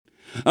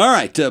All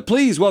right,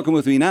 please welcome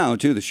with me now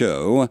to the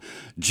show,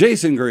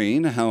 Jason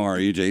Green. How are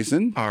you,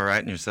 Jason? All right,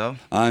 and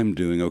yourself? I'm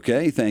doing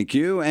okay, thank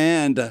you.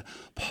 And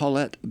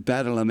Paulette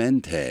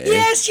Badalamenti.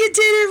 Yes, you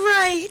did it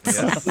right.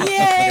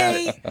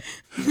 Yay.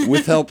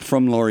 With help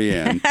from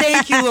Lorianne.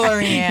 Thank you,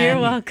 Lorianne. You're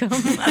welcome.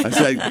 I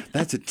said,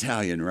 that's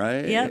Italian,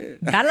 right? Yep.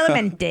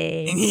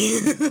 Badalamenti.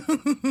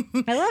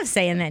 I love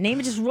saying that name.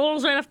 It just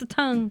rolls right off the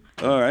tongue.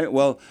 All right,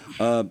 well,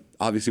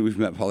 obviously we've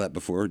met Paulette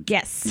before.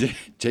 Yes.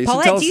 Jason,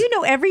 Paulette, do you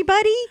know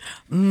everybody?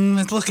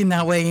 It's looking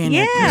that way, ain't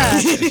it?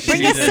 Yeah.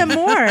 Bring us some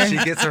more. She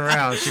gets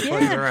around. She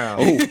plays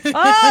around.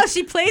 Oh,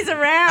 she plays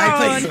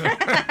around.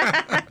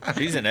 I play.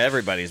 She's in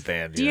everybody's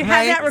band. Do you know?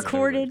 have that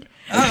recorded?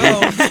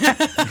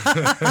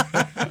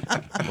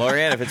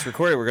 Lorianne, if it's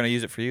recorded, we're going to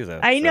use it for you, though.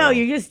 I know. So.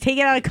 You just take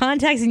it out of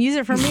context and use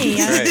it for me.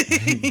 Right.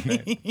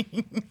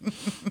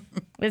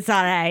 It's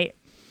all right.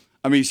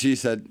 I mean, she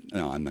said,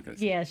 no, I'm not going to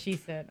say. Yeah, she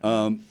said.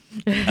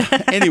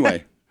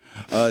 Anyway,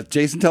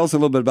 Jason, tell us a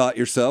little bit about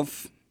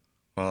yourself.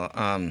 Well,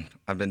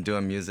 I've been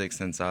doing music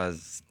since I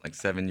was like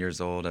 7 years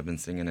old. I've been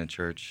singing in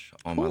church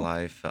all my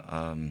life.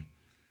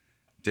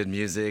 Did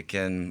music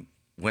and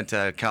went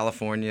to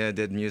California,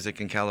 did music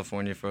in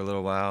California for a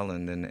little while,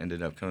 and then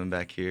ended up coming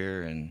back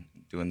here and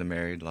doing the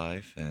married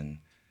life, and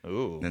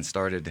then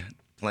started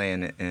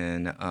playing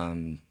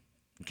and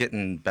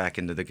getting back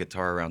into the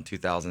guitar around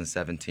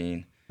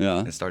 2017. Yeah.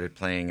 And started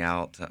playing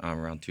out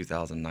around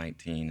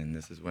 2019, and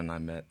this is when I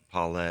met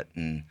Paulette,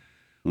 and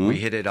we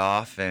hit it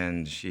off,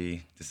 and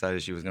she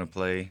decided she was going to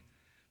play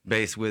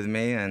bass with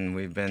me, and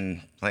we've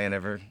been playing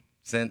ever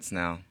since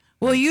now.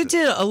 Well, you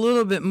did a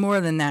little bit more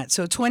than that.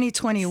 So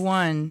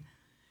 2021,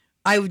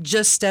 I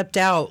just stepped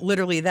out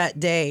literally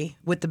that day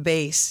with the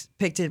bass.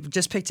 Picked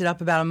it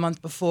up about a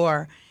month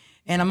before,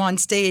 and I'm on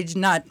stage,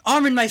 not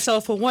arming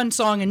myself for one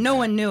song, and no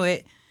one knew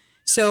it.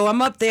 So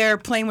I'm up there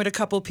playing with a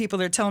couple of people.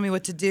 They're telling me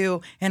what to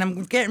do, and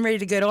I'm getting ready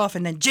to get off,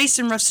 and then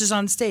Jason rushes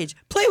on stage.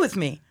 Play with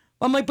me.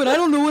 I'm like, but I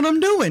don't know what I'm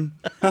doing.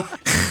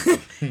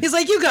 He's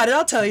like, you got it.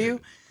 I'll tell you.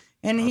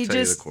 And I'll he tell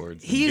you just the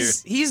chords.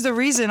 he's the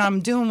reason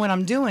I'm doing what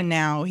I'm doing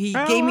now. He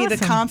gave me the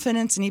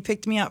confidence, and he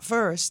picked me up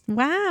first.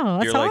 Wow,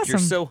 that's You're like, awesome. you're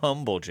so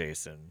humble,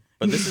 Jason.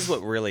 But this is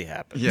what really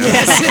happened. Yeah.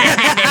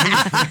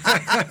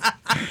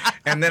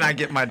 And then I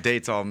get my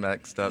dates all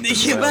mixed up.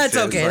 Yeah, but that's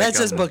okay. That's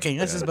just booking.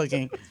 That's just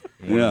booking.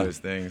 One of those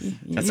things.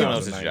 That's someone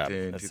else's job.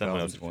 2019, That's someone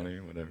else's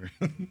 2020,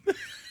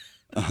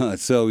 whatever.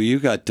 So you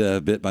got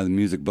bit by the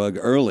music bug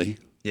early.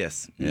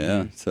 Yes.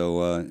 Yeah.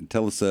 So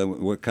tell us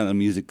what kind of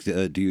music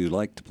do you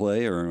like to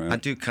play? Or I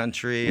do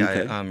country.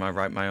 Okay. I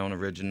write my own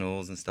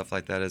originals and stuff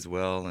like that as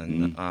well.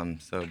 And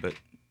but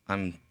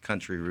I'm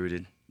country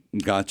rooted.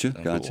 Gotcha.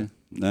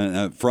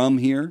 From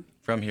here?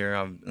 From here,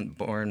 I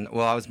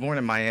was born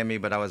in Miami,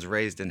 but I was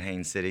raised in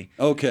Haines City.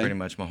 Okay. Pretty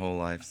much my whole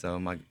life. So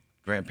my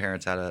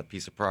grandparents had a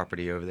piece of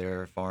property over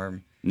there, a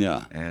farm.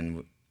 Yeah.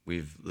 And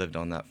we've lived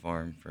on that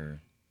farm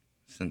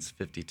since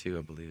 52,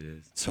 I believe it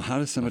is. So how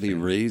does somebody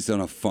raised on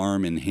a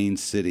farm in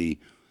Haines City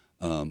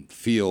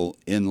feel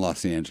in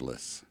Los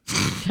Angeles?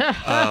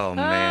 Oh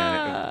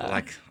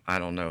man, I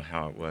don't know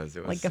how it was.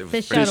 It was Like a it was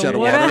fish pretty- out of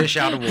water? Yeah, fish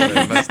out of water,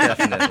 most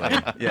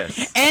definitely.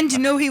 Yes. And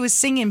he was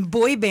singing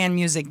boy band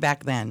music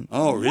back then.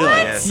 Oh, really?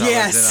 Yes.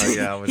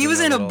 Yes. He was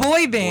in a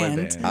boy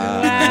band.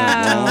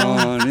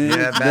 Wow.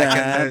 Yeah,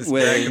 back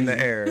in the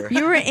era.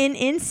 You were in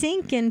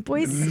NSYNC and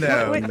Boys.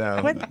 No.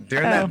 What?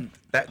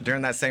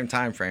 During that same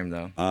time frame,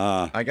 though,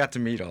 I got to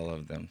meet all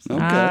of them. So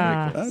Okay,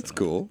 Ah. that's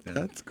cool. Yeah.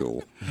 That's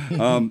cool.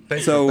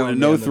 Thanks So for throwing me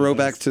no under the throwbacks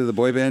bus. to the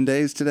boy band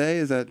days today?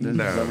 Is that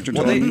what you're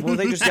telling me?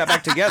 They just got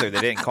back together.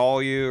 They didn't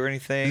call you or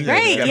anything.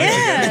 Great, They just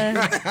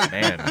got back yeah. together.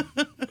 Man.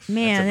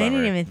 Man, they didn't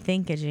bummer. even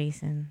think of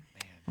Jason.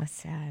 That's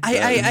sad.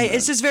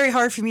 It's just very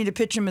hard for me to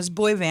picture him as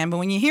boy band, but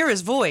when you hear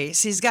his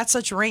voice, he's got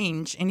such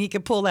range, and he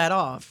could pull that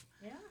off.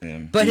 Yeah.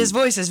 But his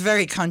voice is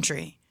very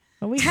country.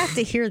 Well, we have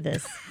to hear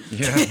this.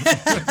 Yeah. We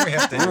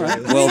have to hear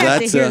it. Well, we have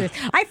that's to hear this.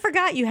 I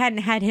forgot you hadn't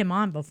had him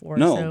on before,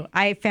 No. so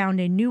I found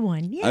a new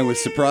one. Yay! I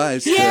was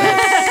surprised.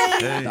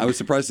 I was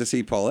surprised to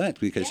see Paulette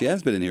because she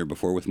has been in here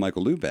before with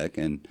Michael Lubeck,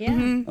 and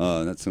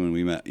that's when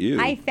we met you.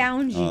 I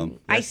found you.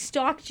 I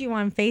stalked you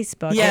on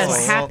Facebook. Yes. That's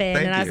what Oh, happened,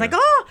 thank and I was you. like,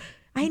 oh.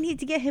 I need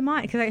to get him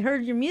on because I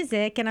heard your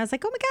music and I was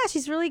like, oh my gosh,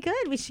 he's really good.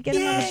 We should get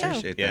him on the show.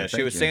 Appreciate Yeah, that. she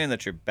Thank was you. saying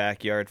that your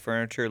backyard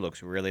furniture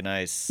looks really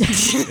nice. I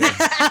She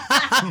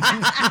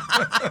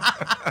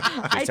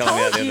was telling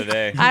me that the told you. other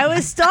day. I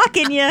was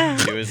stalking you.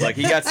 She was like,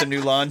 he got some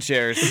new lawn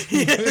chairs.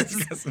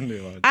 Got some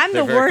new ones. I'm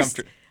They're the very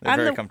worst. they're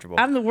very comfortable.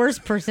 I'm the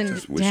worst person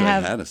Just to wish I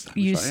have had a-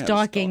 you wish I had a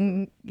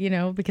stalking,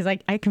 because I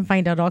can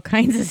find out all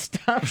kinds of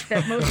stuff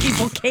that most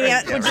people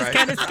can't, which is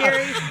kind of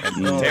scary.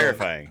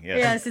 Terrifying. Yes.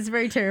 Yes, it's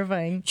very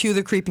terrifying. Cue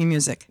the creepy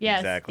music. Yes.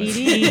 Exactly.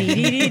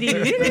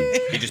 Dee-dee-dee-dee-dee-dee-dee.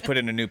 He just put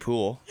in a new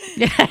pool.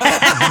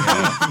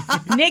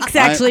 Nick's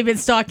actually been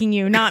stalking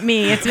you, not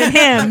me. It's been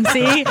him.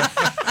 See,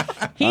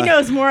 he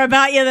knows more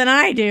about you than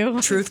I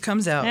do. Truth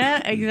comes out.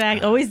 Yeah,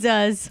 exactly. Always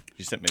does.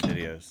 She sent me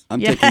videos. I'm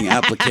taking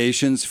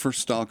applications for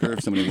stalker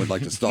if somebody would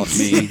like to stalk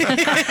me.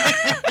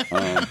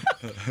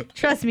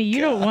 Trust me,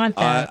 you don't want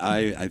that.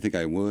 I think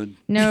I would.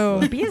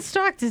 No, being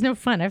stalked is no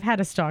fun. I've had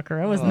a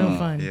stalker. It was no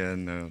fun. Yeah,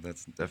 no,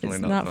 that's definitely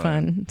It's not not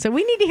fun. So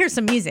we need to hear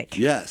some music.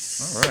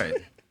 Yes. All right.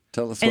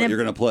 Tell us And what then- you're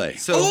going to play.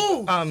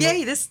 So,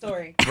 Yay, this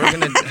story. we're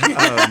gonna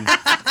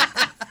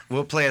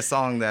we'll play a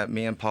song that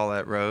me and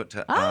Paulette wrote.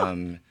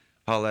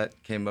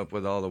 Paulette came up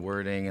with all the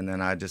wording, and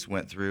then I just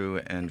went through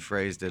and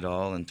phrased it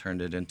all and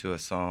turned it into a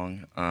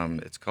song.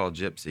 It's called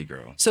Gypsy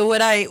Girl. So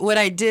what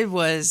I did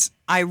was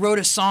I wrote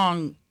a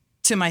song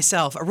to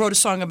myself. I wrote a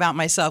song about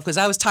myself because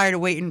I was tired of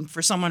waiting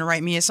for someone to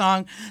write me a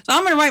song. So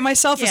I'm going to write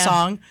myself a Yeah.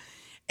 song.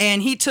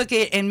 And he took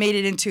it and made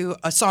it into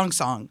a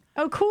song.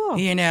 Oh, cool.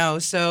 You know,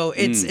 so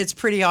it's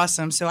pretty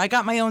awesome. So I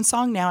got my own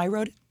song now. I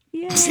wrote it.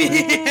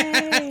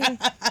 Yay.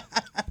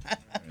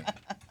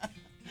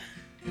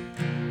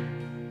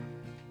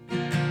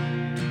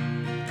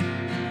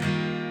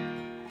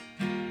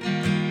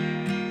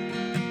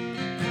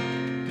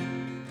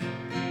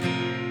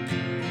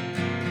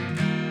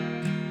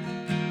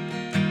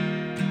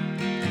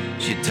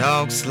 She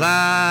talks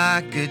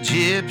like a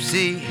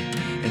gypsy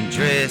and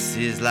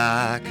dresses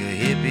like a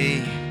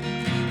hippie.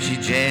 She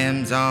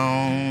jams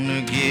on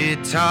her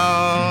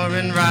guitar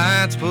and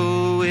writes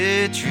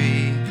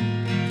poetry.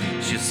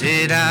 She'll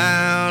sit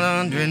out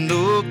under an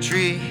oak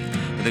tree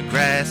with the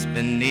grass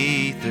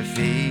beneath her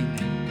feet.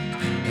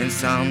 And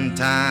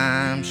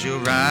sometimes she'll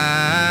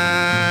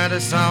write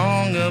a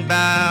song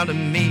about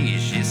me.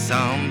 She's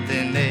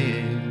something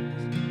else.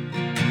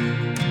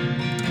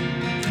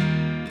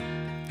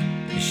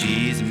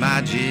 She's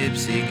my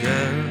gypsy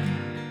girl.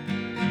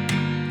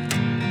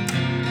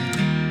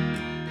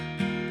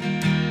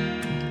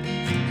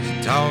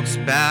 She talks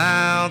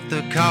about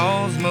the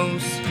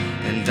cosmos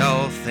and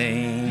all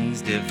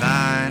things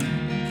divine.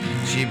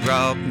 She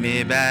brought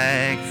me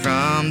back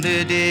from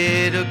the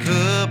dead a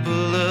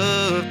couple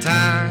of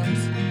times.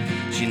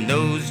 She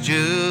knows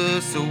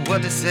just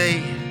what to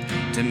say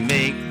to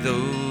make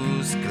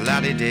those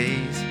cloudy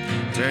days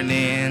turn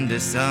into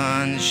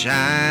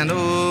sunshine.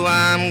 Oh,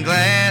 I'm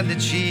glad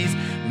that she's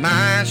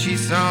mine.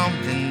 She's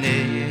something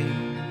else.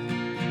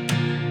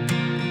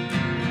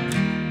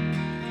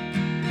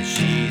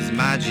 She's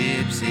my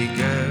gypsy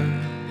girl.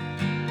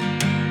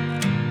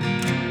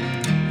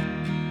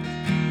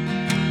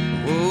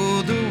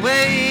 Oh, the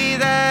way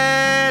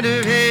that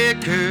her hair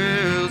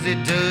curls,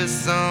 it does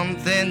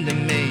something to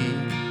me.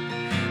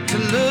 To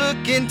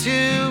look into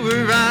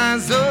her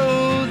eyes,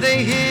 oh,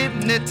 they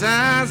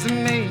hypnotize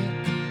me.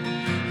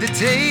 The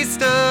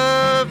taste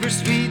of her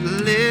sweet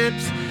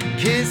lips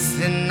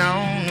kissing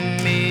on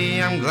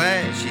me. I'm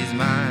glad she's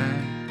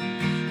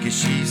mine, 'cause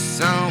she's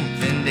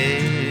something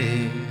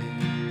else.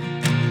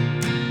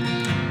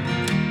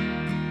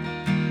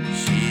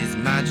 She's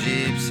my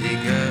gypsy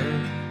girl.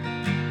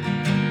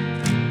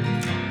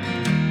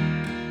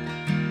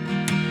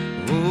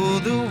 Oh,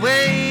 the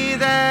way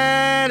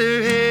that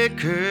her hair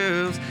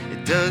curls,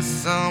 it does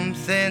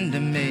something to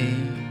me.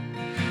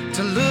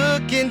 To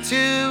look into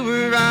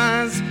her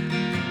eyes,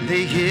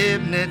 they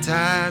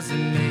hypnotize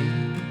me.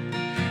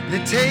 The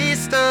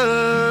taste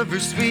of her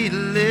sweet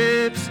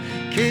lips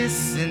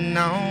kissing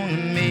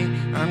on me.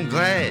 I'm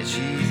glad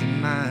she's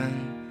mine,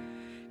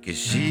 'cause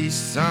she's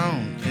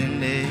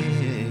something else.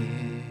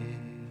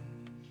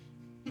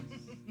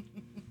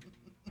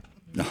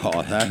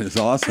 Oh, that is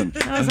awesome.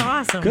 That was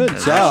awesome. Good I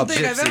don't job.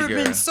 think I've Gypsy ever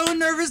girl. been so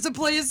nervous to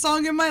play a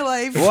song in my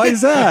life. Why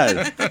is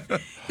that?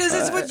 Because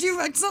it's what you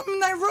it's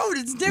something I wrote.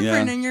 It's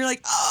different, Yeah. and you're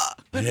like, ah,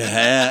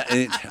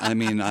 Yeah, I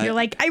mean, You're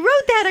like, I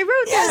wrote that. I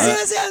wrote yes, that.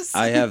 yes, yes.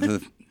 I have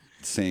the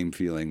same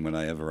feeling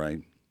whenever I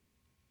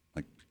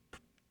like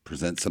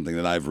present something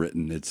that I've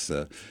written. It's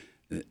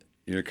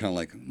you're kind of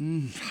like,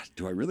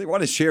 do I really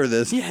want to share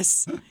this?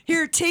 Yes.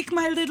 Here, take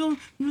my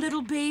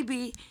little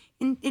baby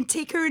and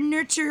take her and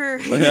nurture her.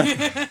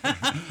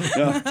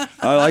 Yeah,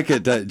 I like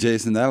it,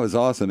 Jason. That was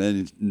awesome.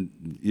 And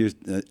you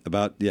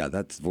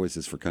that's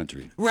Voices for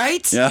Country.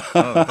 Right? Yeah.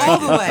 All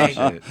the way.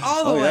 Appreciate it.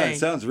 All the Oh yeah, way. it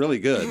sounds really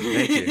good.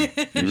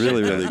 Thank you.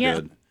 Really, really Yeah.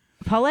 good.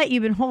 Paulette,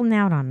 you've been holding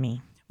out on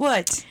me.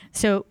 What?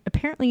 So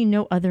apparently you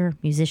know other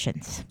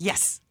musicians.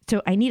 Yes.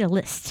 So I need a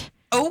list.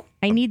 Oh,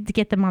 I need to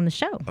get them on the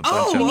show.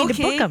 oh, We need okay.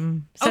 to book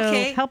them. So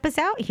Okay. help us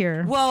out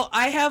here. Well,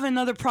 I have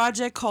another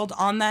project called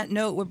On That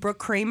Note with Brooke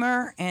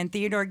Kramer and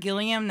Theodore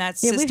Gilliam.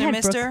 That's Yeah, we've Sister had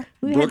Mister. Brooke.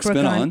 We've Brooke's had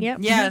Brooke been on. Yep.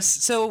 Yes.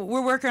 So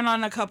we're working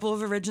on a couple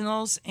of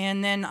originals.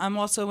 And then I'm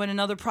also in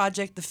another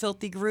project, The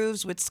Filthy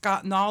Grooves, with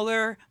Scott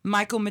Noller,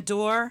 Michael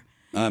Medor,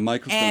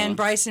 Michael's been and on.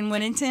 Bryson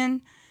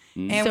Whittington.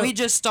 And So- we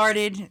just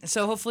started.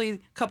 So hopefully a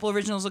couple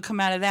originals will come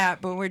out of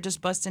that. But we're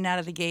just busting out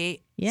of the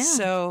gate. Yeah.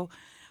 So,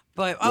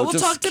 but I Well, will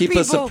just talk to keep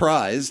people. us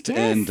surprised,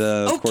 and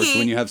of course, Okay.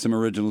 when you have some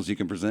originals you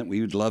can present, we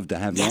would love to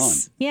have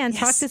Yes. Yeah, and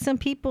talk to some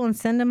people and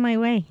send them my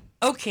way.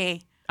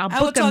 Okay. I'll I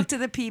will book 'em. talk to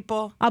the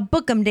people. I'll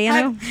book them,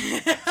 Dano. on.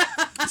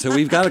 So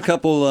we've got a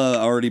couple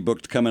already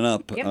booked coming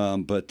up,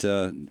 Yep. but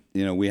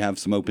we have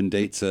some open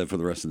dates for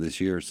the rest of this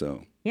year.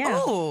 So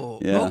Yeah. Oh,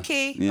 Yeah.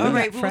 okay. Yeah. All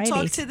right. We'll Fridays.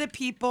 talk to the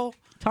people.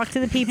 Talk to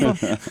the people.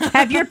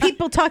 Have your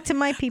people talk to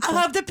my people. I'll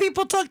have the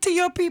people talk to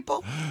your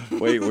people.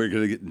 Wait, we're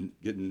gonna get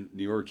in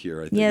New York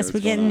here. I think Yes, that's we're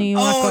going getting New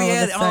on. York Oh all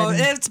yeah, of a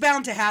sudden. it's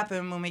bound to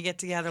happen when we get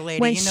together,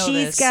 lady. When you know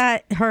she's this.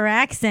 got her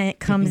accent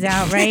comes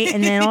out, right?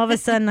 And then all of a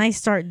sudden I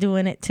start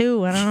doing it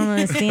too. And I don't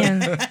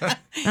understand. I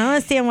don't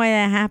understand why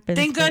that happens.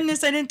 Thank but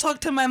goodness I didn't talk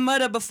to my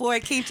mother before I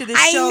came to this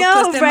I show,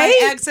 know, then right?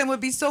 my accent would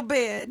be so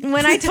bad.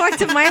 When I talk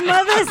to my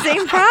mother,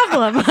 same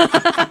problem. When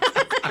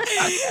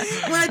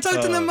I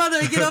talk to my mother,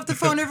 I get off the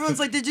phone. Everyone's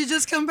like, "Did you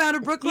just come out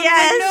of Brooklyn?"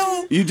 Yes. I'm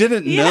like, no. You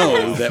didn't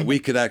know that we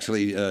could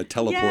actually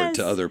teleport Yes.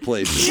 to other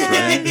places, Yes.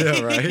 right?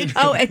 Yeah, right.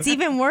 Oh, it's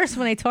even worse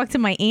when I talk to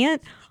my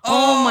aunt.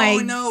 Oh, my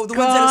no, the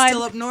God. ones that are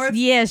still up north.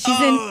 Yeah,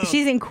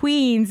 she's in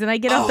Queens, and I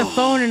get off the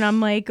phone and I'm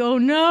like, oh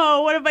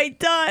no, what have I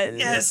done?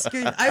 Yes,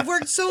 good. I've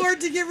worked so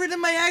hard to get rid of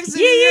my accent.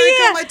 Yeah, Here I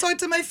yeah, come. I talk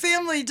to my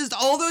family. Just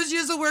all those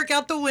years of work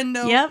out the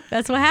window. Yep,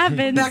 that's what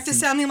happens. Back to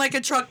sounding like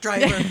a truck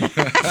driver.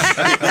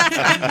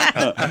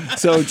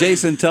 So,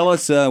 Jason, tell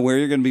us where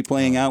you're going to be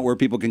playing out, where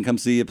people can come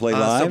see you play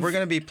live. So we're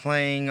going to be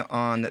playing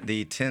on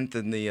the 10th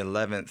and the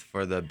 11th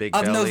for the Big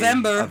Of Belly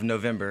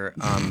November.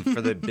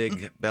 for the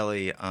Big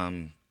Belly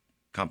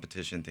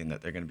competition thing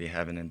that they're going to be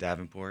having in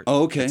Davenport.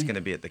 Oh, okay. It's going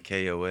to be at the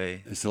KOA.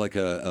 It's like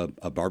a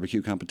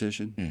barbecue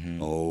competition.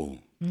 Mm-hmm. Oh,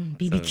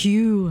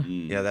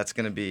 BBQ. Yeah, that's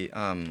going to be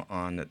on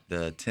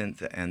the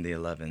 10th and the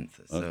 11th.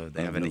 So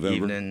they have an November?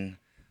 evening.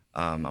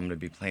 I'm going to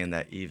be playing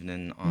that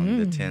evening on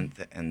the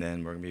 10th, and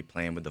then we're going to be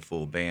playing with the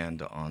full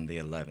band on the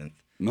 11th.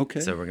 okay.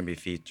 So we're going to be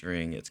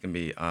featuring, it's going to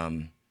be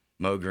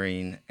Mo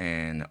Green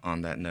and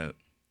On That Note.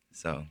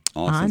 So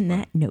Awesome. On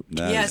that note.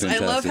 That is Yes, I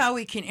love fantastic. how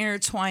we can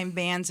intertwine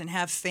bands and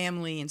have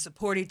family and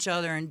support each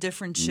other in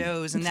different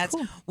shows. And that's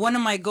one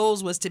of my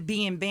goals, was to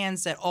be in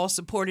bands that all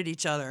supported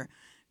each other.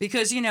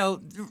 Because,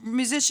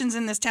 musicians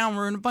in this town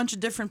were in a bunch of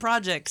different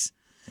projects.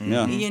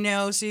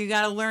 Yeah. So you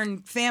got to learn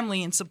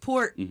family and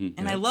support.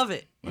 And I love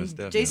it. And Most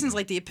definitely. Jason's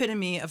like the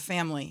epitome of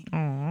family.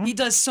 He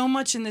does so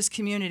much in this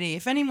community.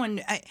 If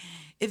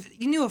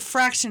you knew a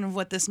fraction of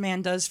what this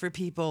man does for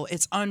people,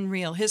 it's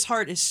unreal. His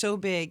heart is so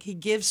big. He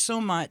gives so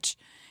much.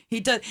 He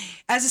does.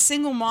 As a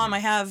single mom, I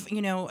have,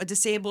 a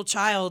disabled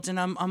child, and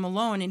I'm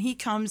alone, and he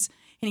comes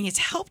and he has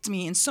helped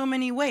me in so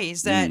many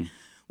ways that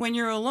when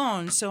you're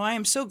alone. So I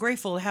am so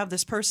grateful to have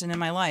this person in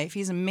my life.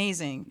 He's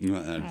amazing.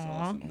 Well, that is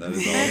awesome. That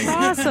is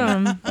That's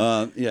awesome.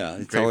 awesome. Yeah,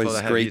 it's Grateful always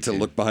to have great you to two.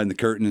 look behind the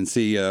curtain and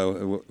see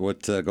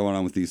what's going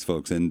on with these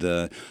folks. And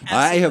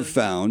I have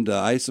found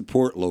I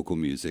support local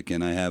music,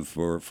 and I have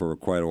for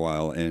quite a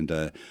while. And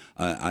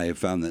I have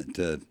found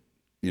that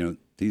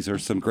these are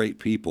some great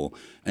people,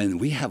 and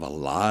we have a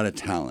lot of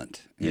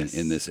talent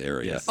in this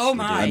area. Yes. Oh,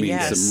 my, I mean,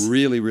 yes. some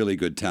really, really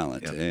good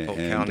talent. yeah, Polk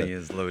And, County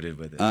is loaded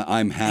with it.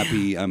 I'm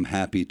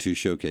happy to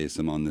showcase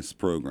them on this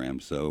program.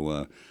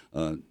 So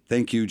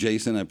thank you,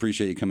 Jason. I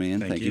appreciate you coming in.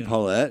 Thank you, you.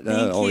 Paulette.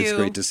 Thank Always you.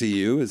 great to see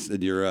you. It's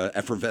your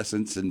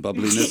effervescence and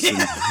bubbliness.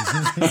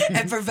 And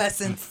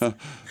Effervescence. I'm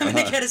going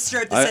to get a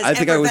shirt that says I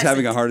think I was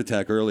having a effervescent. heart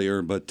attack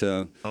earlier, but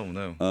oh,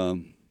 no.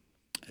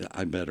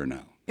 I'm better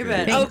now. You're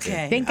better. Thank,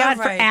 Okay. Thank God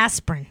All for right.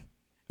 aspirin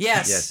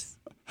Yes. Yes.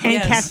 and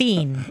Yes.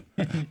 caffeine.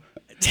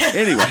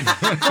 Anyway,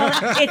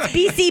 It's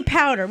BC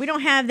powder. We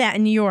don't have that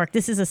in New York.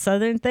 This is a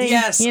southern thing.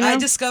 Yes, you know? I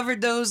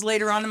discovered those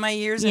later on in my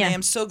years, and Yeah. I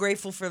am so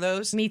grateful for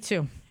those. Me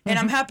too. And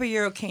I'm happy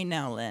you're okay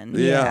now, Lynn.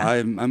 yeah,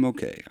 I'm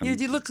okay. You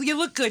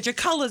look good. Your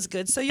color's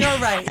good, so you're all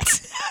right.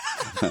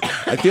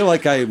 I feel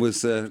like I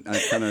was I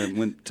kind of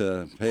went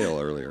pale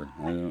earlier.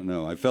 I don't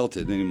know. I felt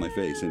it in my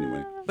face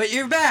anyway. But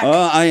you're back.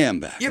 I am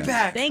back. You're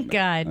back. Thank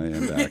God. I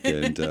am back,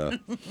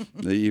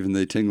 and even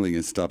the tingling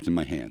has stopped in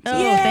my hand. So.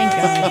 Oh, thank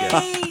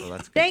God. Yay. Well,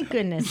 that's good. Thank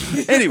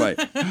goodness. Anyway,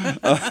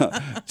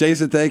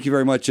 Jason, thank you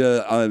very much.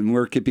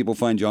 Where can people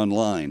find you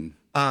online?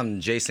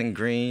 Jason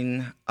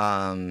Green,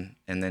 and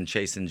then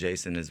Chasing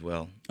Jason as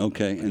well.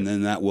 Okay, and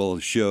then that will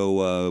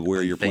show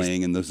where On you're Face-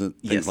 playing and those things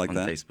yes, like on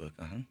that. Facebook.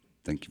 Uh-huh.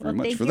 Thank you very Well,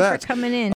 much thank for you that. for coming in.